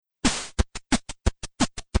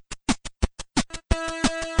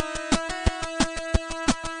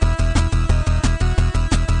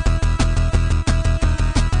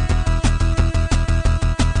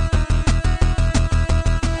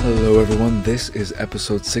This is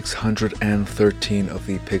episode 613 of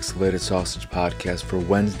the Pixelated Sausage Podcast for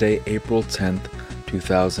Wednesday, April 10th,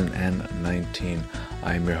 2019.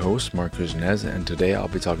 I am your host, Mark Kuznez, and today I'll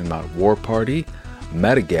be talking about Warparty,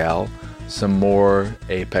 Metagal, some more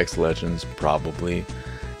Apex Legends probably,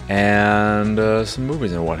 and some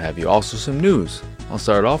movies and what have you. Also some news. I'll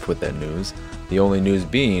start off with that news. The only news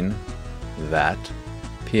being that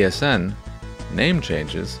PSN name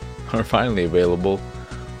changes are finally available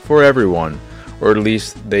for everyone, or at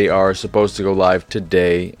least they are supposed to go live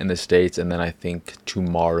today in the States, and then I think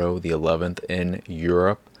tomorrow, the 11th, in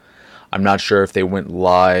Europe. I'm not sure if they went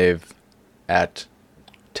live at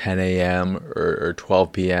 10 a.m. or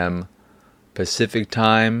 12 p.m. Pacific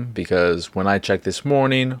time, because when I checked this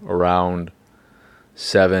morning, around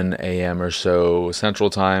 7 a.m. or so Central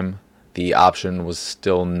time, the option was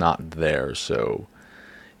still not there, so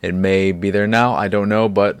it may be there now, I don't know,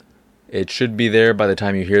 but it should be there by the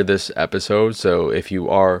time you hear this episode, so if you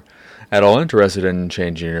are at all interested in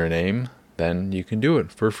changing your name, then you can do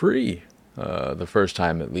it for free, the first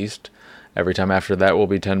time at least. Every time after that will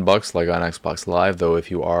be $10, like on Xbox Live, though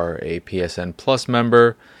if you are a PSN Plus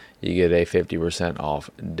member, you get a 50% off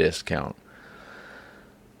discount.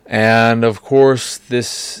 And of course,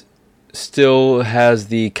 this still has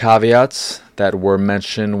the caveats that were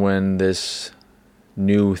mentioned when this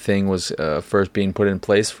new thing was first being put in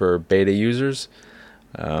place for beta users,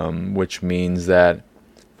 which means that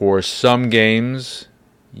for some games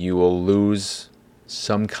you will lose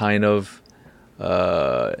some kind of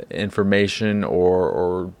information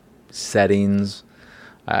or settings.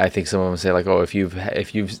 I think some of them say like, oh, if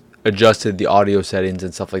you've adjusted the audio settings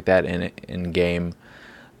and stuff like that in game,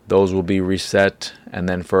 those will be reset, and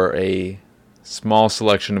then for a small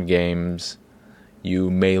selection of games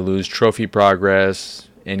you may lose trophy progress,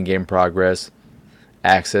 in-game progress,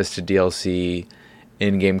 access to DLC,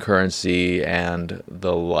 in-game currency, and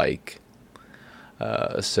the like.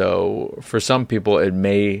 So for some people it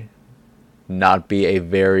may not be a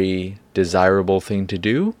very desirable thing to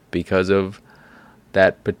do because of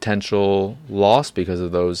that potential loss, because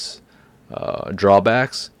of those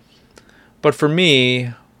drawbacks. But for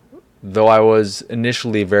me, though I was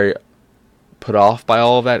initially very put off by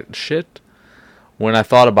all of that shit, when I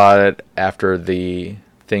thought about it after the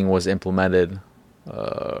thing was implemented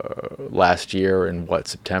last year in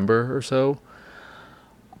September or so,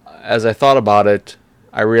 as I thought about it,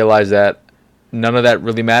 I realized that none of that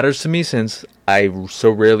really matters to me since I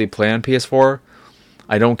so rarely play on PS4.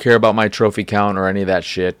 I don't care about my trophy count or any of that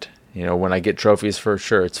shit. You know, when I get trophies, for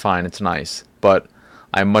sure, it's fine, it's nice. But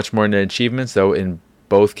I'm much more into achievements, though, in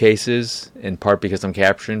both cases, in part because I'm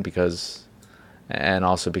capturing, and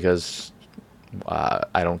also because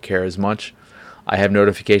I don't care as much. I have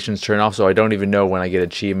notifications turned off, so I don't even know when I get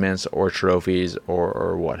achievements or trophies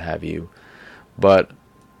or what have you. But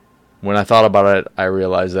when I thought about it, I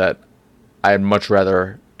realized that I'd much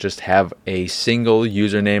rather just have a single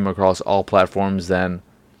username across all platforms than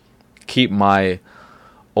keep my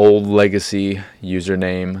old legacy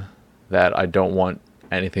username that I don't want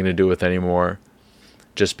anything to do with anymore,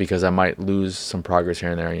 just because I might lose some progress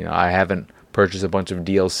here and there. You know, I haven't purchased a bunch of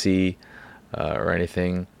DLC or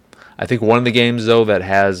anything. I think one of the games, though, that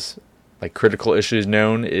has like critical issues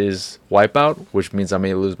known is Wipeout, which means I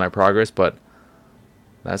may lose my progress, but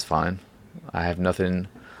that's fine. I have nothing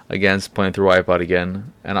against playing through Wipeout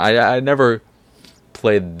again, and I never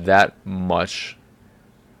played that much,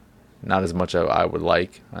 not as much as I would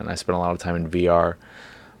like, and I spent a lot of time in VR,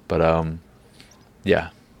 but yeah,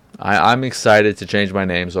 I'm excited to change my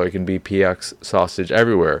name so I can be PX Sausage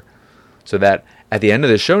everywhere, so that at the end of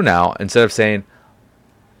the show now, instead of saying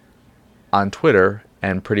on Twitter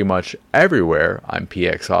and pretty much everywhere I'm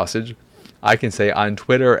PX Sausage, I can say on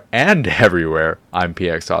Twitter and everywhere I'm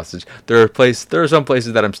PX Sausage. There are some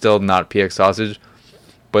places that I'm still not PX Sausage,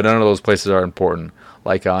 but none of those places are important.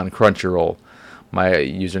 Like on Crunchyroll, my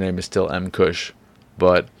username is still mkush,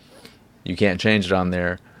 but you can't change it on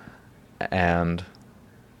there, and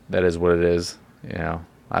that is what it is. You know,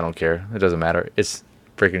 I don't care. It doesn't matter. It's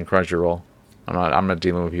freaking Crunchyroll. I'm not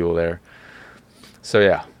dealing with people there. So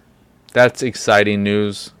yeah, that's exciting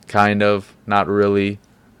news, kind of, not really.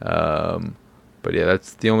 But yeah,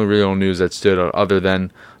 that's the only real news that stood out, other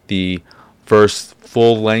than the first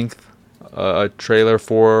full-length trailer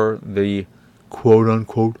for the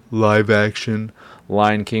quote-unquote live-action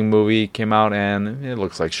Lion King movie came out, and it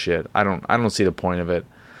looks like shit. I don't see the point of it.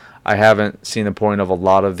 I haven't seen the point of a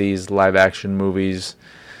lot of these live-action movies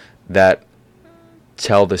that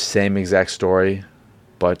tell the same exact story,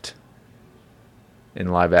 but in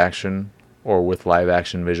live action or with live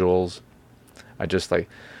action visuals. I just like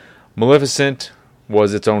Maleficent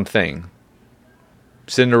was its own thing.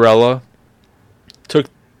 Cinderella took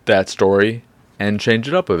that story and changed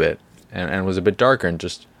it up a bit, and was a bit darker, and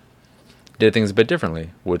just did things a bit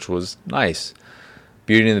differently, which was nice.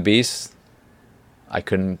 Beauty and the Beast, I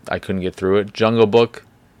couldn't get through it. Jungle Book,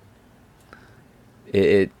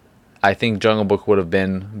 I think Jungle Book would have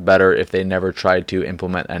been better if they never tried to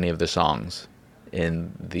implement any of the songs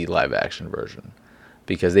in the live action version,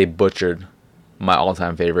 because they butchered my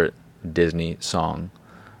all-time favorite Disney song,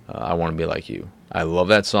 I Want to Be Like You. I love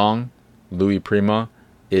that song. Louis Prima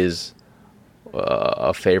is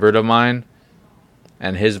a favorite of mine,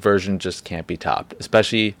 and his version just can't be topped,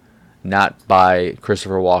 especially not by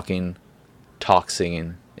Christopher Walken talk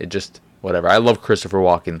singing. It just, whatever. I love Christopher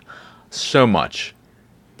Walken so much,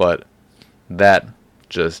 but that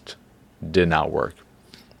just did not work.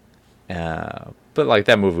 But like,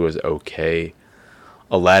 that movie was okay.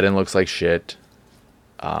 Aladdin looks like shit.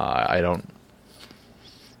 I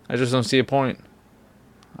just don't see a point.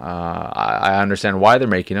 I understand why they're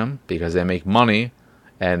making them, because they make money,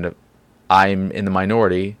 and I'm in the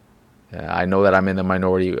minority. I know that I'm in the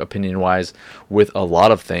minority opinion-wise with a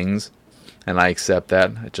lot of things, and I accept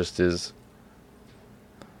that. It just is.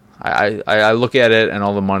 I look at it and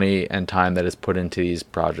all the money and time that is put into these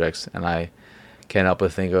projects, and I can't help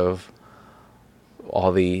but think of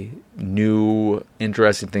all the new,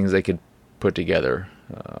 interesting things they could put together,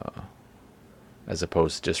 as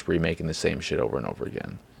opposed to just remaking the same shit over and over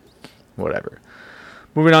again. Whatever.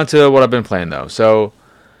 Moving on to what I've been playing, though. So,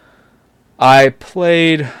 I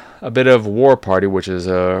played a bit of Warparty, which is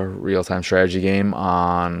a real-time strategy game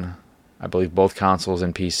on, I believe, both consoles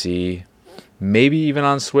and PC. Maybe even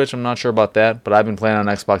on Switch, I'm not sure about that. But I've been playing on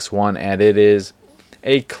Xbox One, and it is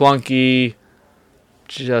a clunky,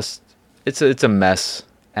 just, it's a mess.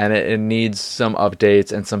 And it needs some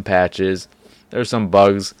updates and some patches. There's some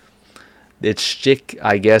bugs. Its shtick,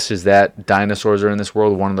 I guess, is that dinosaurs are in this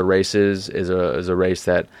world. One of the races is a race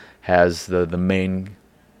that has the main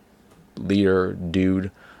leader dude.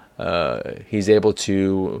 He's able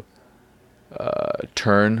to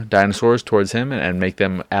turn dinosaurs towards him and make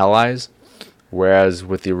them allies. Whereas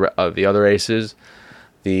with the other races,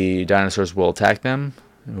 the dinosaurs will attack them,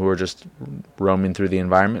 who are just roaming through the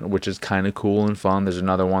environment, which is kind of cool and fun. There's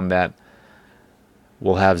another one that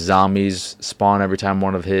will have zombies spawn every time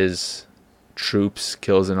one of his troops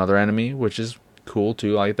kills another enemy, which is cool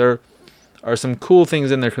too. Like, there are some cool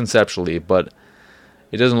things in there conceptually, but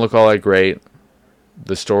it doesn't look all that great.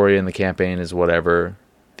 The story and the campaign is whatever.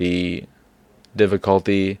 The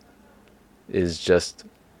difficulty is just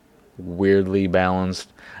weirdly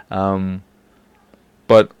balanced, but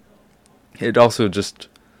it also just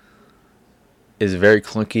is very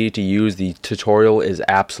clunky to use. The tutorial is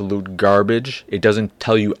absolute garbage. It doesn't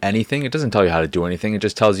tell you anything. It doesn't tell you how to do anything. It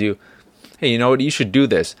just tells you, hey, you know what, you should do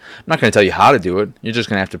this. I'm not going to tell you how to do it. You're just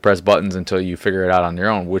going to have to press buttons until you figure it out on your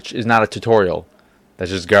own, which is not a tutorial. That's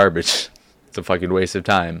just garbage. It's a fucking waste of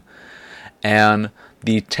time. And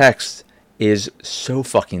the text is so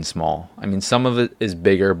fucking small. I mean, some of it is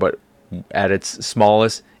bigger, but at its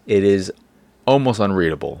smallest, it is almost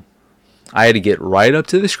unreadable. I had to get right up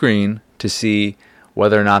to the screen to see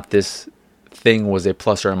whether or not this thing was a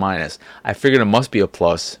plus or a minus. I figured it must be a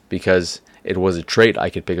plus because it was a trait I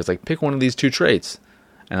could pick. It's like, pick one of these two traits.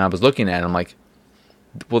 And I was looking at it, I'm like,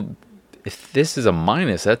 well, if this is a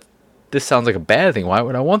minus, this sounds like a bad thing. Why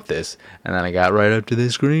would I want this? And then I got right up to the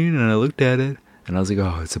screen and I looked at it and I was like,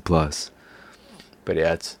 oh, it's a plus. But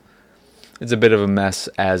yeah, it's a bit of a mess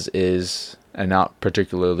as is, and not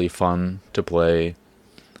particularly fun to play.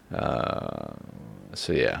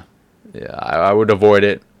 So yeah, I would avoid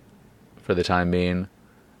it for the time being,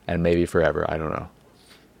 and maybe forever. I don't know.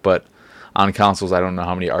 But on consoles, I don't know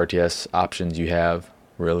how many RTS options you have,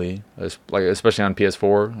 really. Like, especially on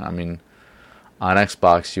PS4. I mean, on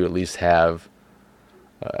Xbox, you at least have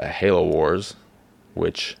Halo Wars,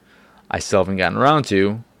 which I still haven't gotten around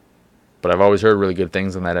to, but I've always heard really good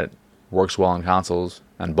things, and that it works well on consoles,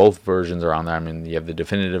 and both versions are on there. I mean, you have the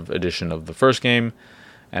definitive edition of the first game,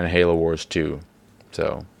 and Halo Wars 2.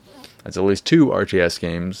 So, that's at least two RTS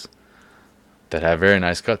games that have very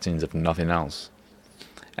nice cutscenes, if nothing else.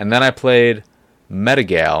 And then I played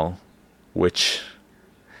Metagal, which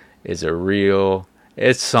is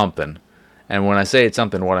it's something. And when I say it's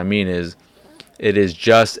something, what I mean is, it is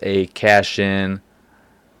just a cash-in,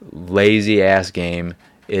 lazy-ass game.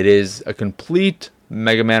 It is a complete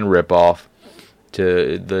Mega Man ripoff,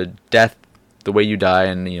 to the death, the way you die,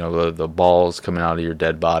 and the balls coming out of your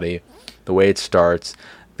dead body, the way it starts,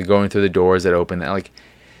 the going through the doors that open, like,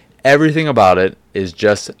 everything about it is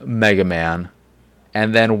just Mega Man.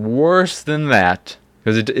 And then worse than that,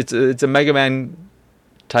 because it's a Mega Man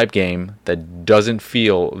type game that doesn't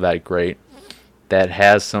feel that great, that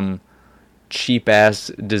has some cheap ass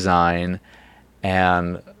design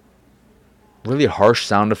and really harsh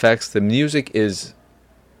sound effects. The music is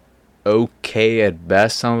okay at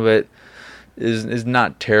best. Some of it is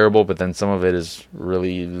not terrible, but then some of it is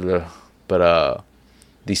really but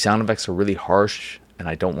the sound effects are really harsh and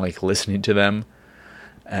I don't like listening to them,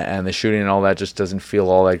 and the shooting and all that just doesn't feel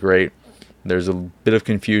all that great. There's a bit of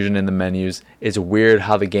confusion in the menus. It's weird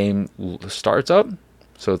how the game starts up.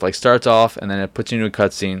 So it like starts off and then it puts you into a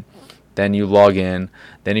cutscene, then you log in,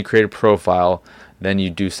 then you create a profile, then you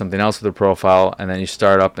do something else with the profile, and then you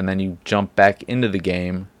start up and then you jump back into the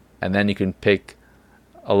game, and then you can pick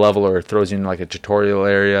a level, or it throws you in like a tutorial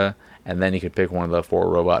area, and then you could pick one of the 4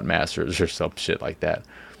 robot masters or some shit like that.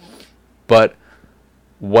 But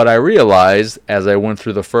what I realized as I went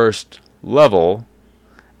through the first level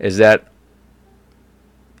is that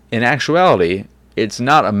in actuality, it's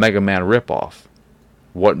not a Mega Man ripoff.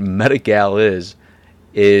 What Metagal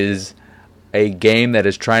is a game that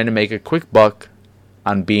is trying to make a quick buck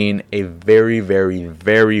on being a very, very,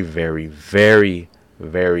 very, very, very,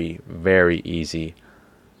 very, very easy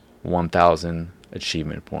 1,000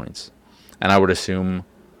 achievement points. And I would assume,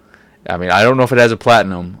 I mean, I don't know if it has a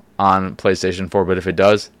platinum on PlayStation 4, but if it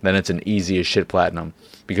does, then it's an easy as shit platinum.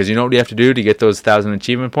 Because you know what you have to do to get those 1,000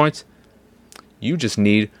 achievement points? You just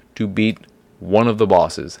need to beat one of the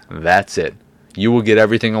bosses. That's it. You will get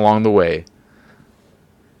everything along the way.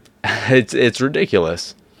 It's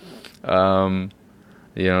ridiculous. You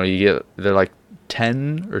know, they're like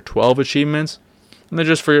 10 or 12 achievements, and they're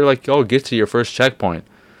just for like, oh, get to your first checkpoint,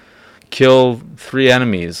 kill 3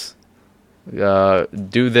 enemies,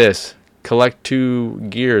 do this, collect 2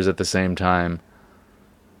 gears at the same time,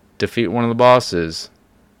 defeat one of the bosses,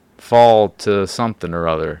 fall to something or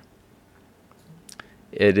other.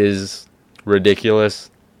 It is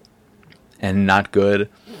ridiculous and not good,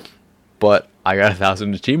 but I got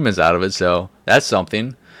 1,000 achievements out of it, so that's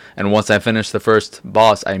something. And once I finished the first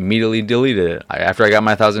boss, I immediately deleted it. After I got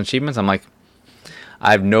my 1,000 achievements, I'm like,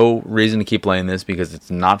 I have no reason to keep playing this because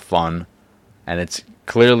it's not fun, and it's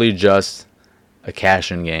clearly just a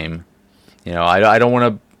cash-in game. You know, I don't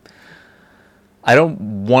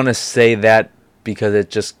want to say that because it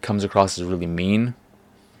just comes across as really mean,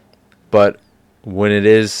 but when it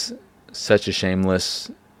is such a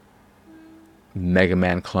shameless Mega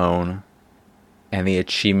Man clone, and the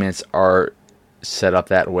achievements are set up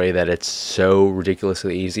that way that it's so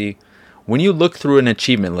ridiculously easy. When you look through an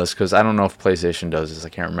achievement list, because I don't know if PlayStation does this, I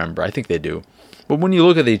can't remember. I think they do. But when you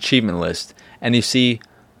look at the achievement list and you see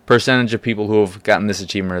percentage of people who have gotten this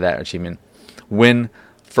achievement or that achievement, when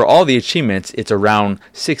for all the achievements it's around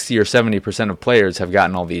 60 or 70% of players have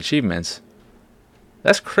gotten all the achievements,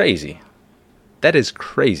 that's crazy. That is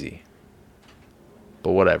crazy.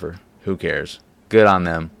 But whatever. Who cares? Good on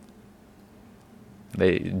them.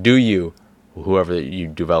 They do you, whoever you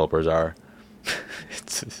developers are.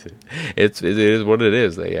 it is what it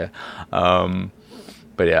is. Yeah.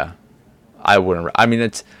 But yeah, I wouldn't. I mean,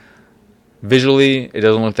 it's visually it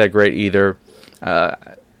doesn't look that great either.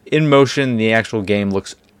 In motion, the actual game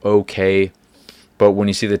looks okay, but when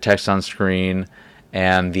you see the text on screen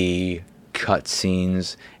and the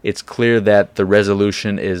cutscenes, it's clear that the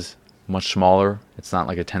resolution is much smaller. It's not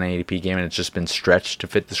like a 1080p game, and it's just been stretched to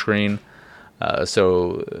fit the screen.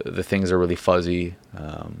 So the things are really fuzzy,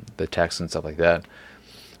 the text and stuff like that.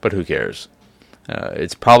 But who cares?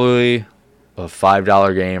 It's probably a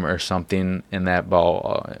 $5 game or something in that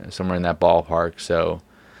somewhere in that ballpark. So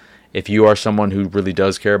if you are someone who really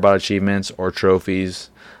does care about achievements or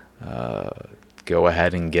trophies, go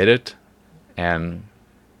ahead and get it and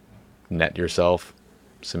net yourself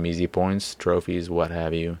some easy points, trophies, what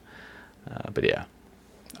have you. But yeah,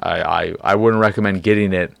 I wouldn't recommend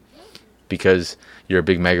getting it because you're a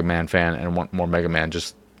big Mega Man fan and want more Mega Man.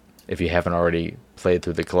 Just if you haven't already played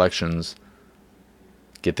through the collections,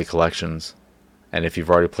 get the collections. And if you've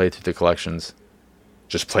already played through the collections,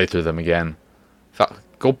 just play through them again.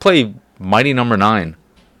 Go play Mighty Number 9.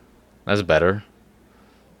 That's better.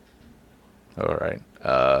 Alright.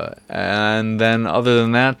 And then other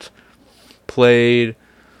than that, played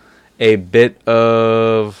a bit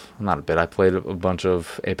of... Not a bit, I played a bunch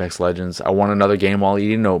of Apex Legends. I won another game while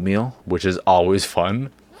eating oatmeal, which is always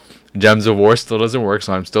fun. Gems of War still doesn't work,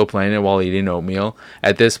 so I'm still playing it while eating oatmeal.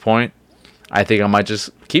 At this point, I think I might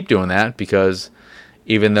just keep doing that, because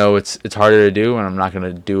even though it's harder to do, and I'm not going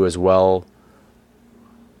to do as well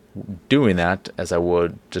doing that as I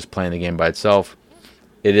would just playing the game by itself,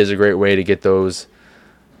 it is a great way to get those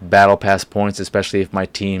battle pass points, especially if my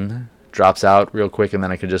team drops out real quick, and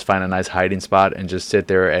then I can just find a nice hiding spot and just sit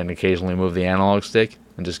there and occasionally move the analog stick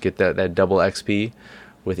and just get that double XP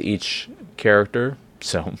with each character.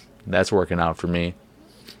 So that's working out for me.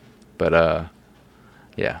 But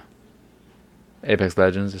yeah, Apex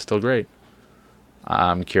Legends is still great.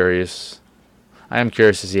 I am curious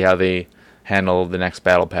to see how they handle the next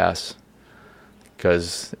battle pass,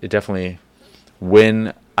 because it definitely,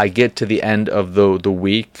 when I get to the end of the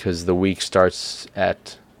week, because the week starts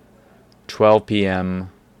at 12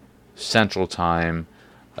 p.m. Central Time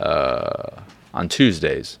on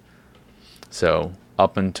Tuesdays. So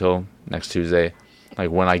up until next Tuesday, like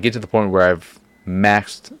when I get to the point where I've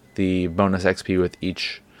maxed the bonus XP with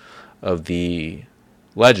each of the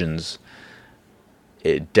legends,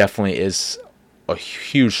 it definitely is a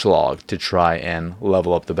huge slog to try and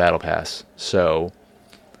level up the battle pass. So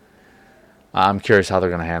I'm curious how they're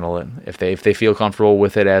going to handle it. If they feel comfortable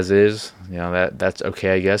with it as is, that's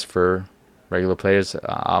okay, I guess, for regular players.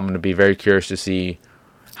 I'm going to be very curious to see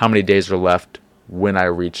how many days are left when I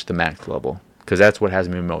reach the max level, because that's what has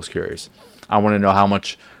me most curious. I want to know how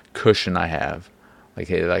much cushion I have. Like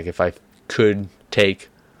if I could take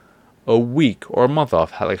a week or a month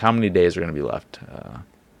off, how many days are going to be left?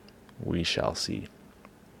 We shall see.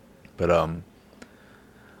 But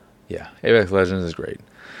yeah, Apex Legends is great.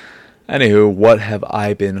 Anywho, what have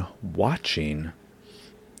I been watching?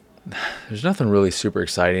 There's nothing really super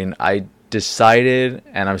exciting. I decided,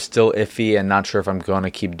 and I'm still iffy and not sure if I'm going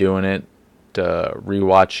to keep doing it,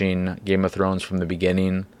 rewatching Game of Thrones from the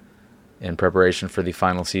beginning in preparation for the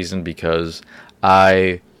final season, because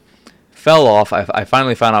I fell off. I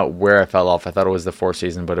finally found out where I fell off. I thought it was the 4th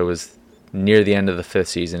season, but it was near the end of the 5th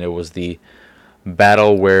season. It was the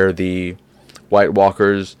battle where the White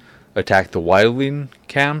Walkers attacked the Wildling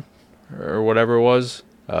camp, or whatever it was.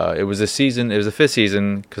 It was the 5th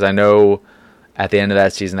season, because I know at the end of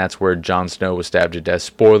that season, that's where Jon Snow was stabbed to death.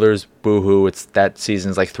 Spoilers, boo-hoo, that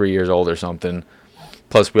season's like 3 years old or something.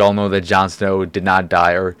 Plus, we all know that Jon Snow did not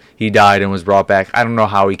die, or he died and was brought back. I don't know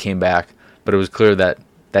how he came back, but it was clear that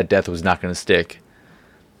that death was not going to stick.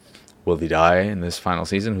 Will he die in this final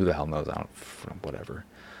season? Who the hell knows? Whatever.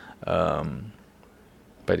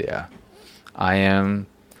 But yeah, I am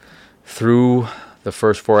through the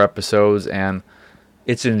first 4 episodes, and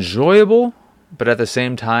it's enjoyable, but at the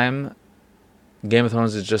same time, Game of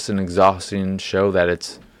Thrones is just an exhausting show that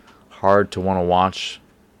it's hard to want to watch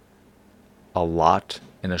a lot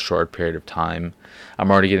in a short period of time. I'm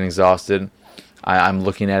already getting exhausted. I'm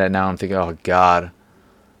looking at it now, I'm thinking, oh God,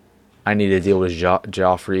 I need to deal with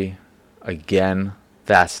Joffrey again.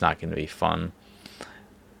 That's not going to be fun.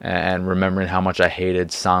 And remembering how much I hated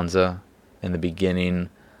Sansa in the beginning.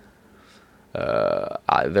 There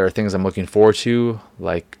are things I'm looking forward to,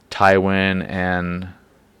 like Tywin and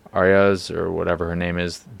Arya's, or whatever her name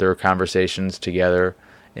is, their conversations together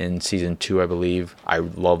in season 2, I believe. I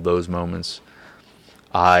love those moments.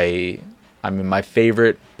 I mean, my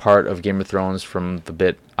favorite part of Game of Thrones from the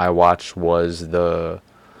bit I watched was the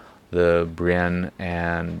Brienne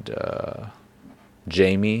and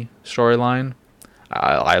Jaime storyline.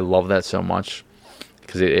 I love that so much,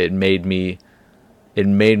 because it made me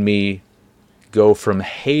go from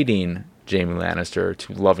hating Jaime Lannister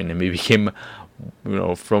to loving him. He became,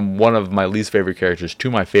 from one of my least favorite characters to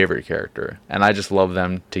my favorite character, and I just love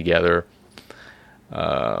them together.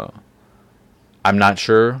 I'm not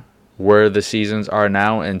sure where the seasons are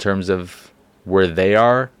now in terms of where they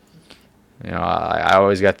are. I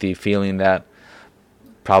always got the feeling that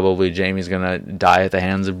probably Jaime's gonna die at the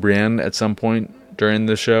hands of Brienne at some point during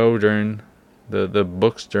the show, during the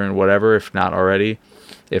books, during whatever, if not already,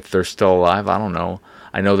 if they're still alive. I don't know.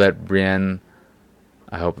 I know that Brienne,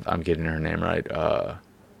 I hope I'm getting her name right, I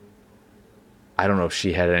don't know if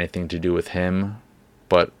she had anything to do with him,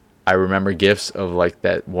 but I remember gifs of like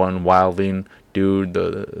that one wildling dude,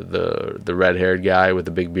 the red-haired guy with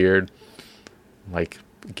the big beard, like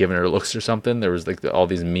giving her looks or something. There was like all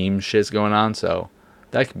these meme shits going on, so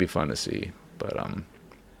that could be fun to see. But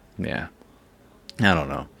yeah, I don't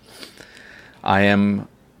know. I am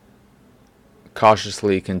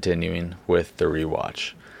cautiously continuing with the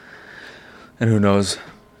rewatch, and who knows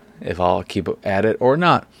if I'll keep at it or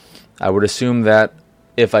not. I would assume that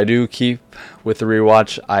if I do keep with the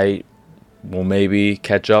rewatch, I will maybe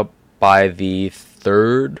catch up by the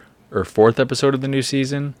 3rd or 4th episode of the new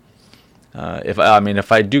season. If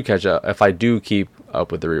I do keep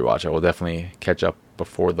up with the rewatch, I will definitely catch up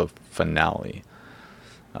before the finale,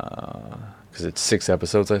 because it's 6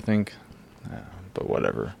 episodes, I think. But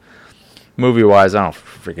whatever. Movie-wise, I don't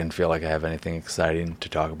freaking feel like I have anything exciting to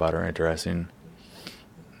talk about or interesting.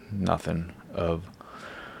 Nothing of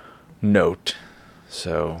note.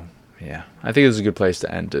 So, yeah. I think this is a good place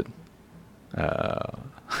to end it.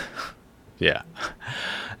 Yeah.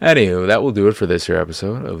 Anywho, that will do it for this here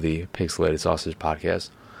episode of the Pixelated Sausage Podcast.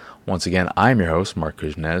 Once again, I'm your host, Mark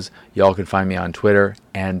Kuznez. Y'all can find me on Twitter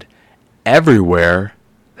and everywhere.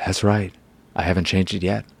 That's right. I haven't changed it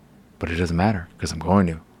yet, but it doesn't matter because I'm going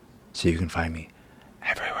to. So you can find me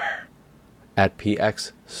everywhere at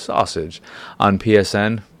PX Sausage on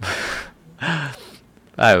PSN. I'm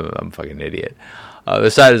a fucking idiot. The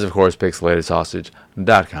site is, of course,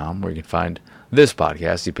 pixelatedsausage.com, where you can find this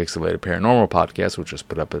podcast, the Pixelated Paranormal Podcast, which just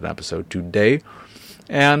put up an episode today,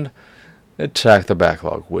 and Attack the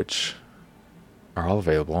Backlog, which are all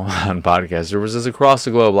available on podcast services across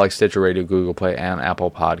the globe, like Stitcher Radio, Google Play, and Apple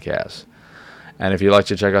Podcasts. And if you'd like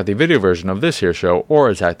to check out the video version of this here show or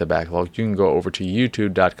Attack the Backlog, you can go over to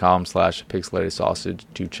youtube.com/pixelatedsausage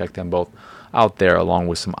to check them both out there, along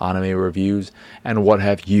with some anime reviews and what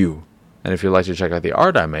have you. And if you'd like to check out the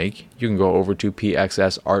art I make, you can go over to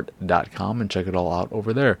pxsart.com and check it all out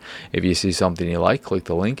over there. If you see something you like, click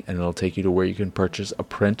the link and it'll take you to where you can purchase a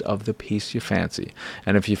print of the piece you fancy.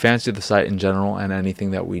 And if you fancy the site in general and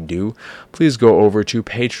anything that we do, please go over to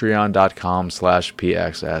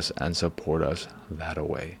patreon.com/pxs and support us that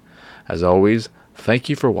way. As always, thank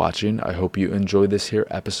you for watching. I hope you enjoyed this here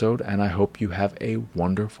episode, and I hope you have a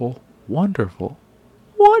wonderful, wonderful,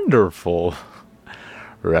 wonderful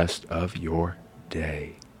rest of your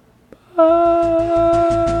day.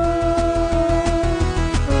 Bye.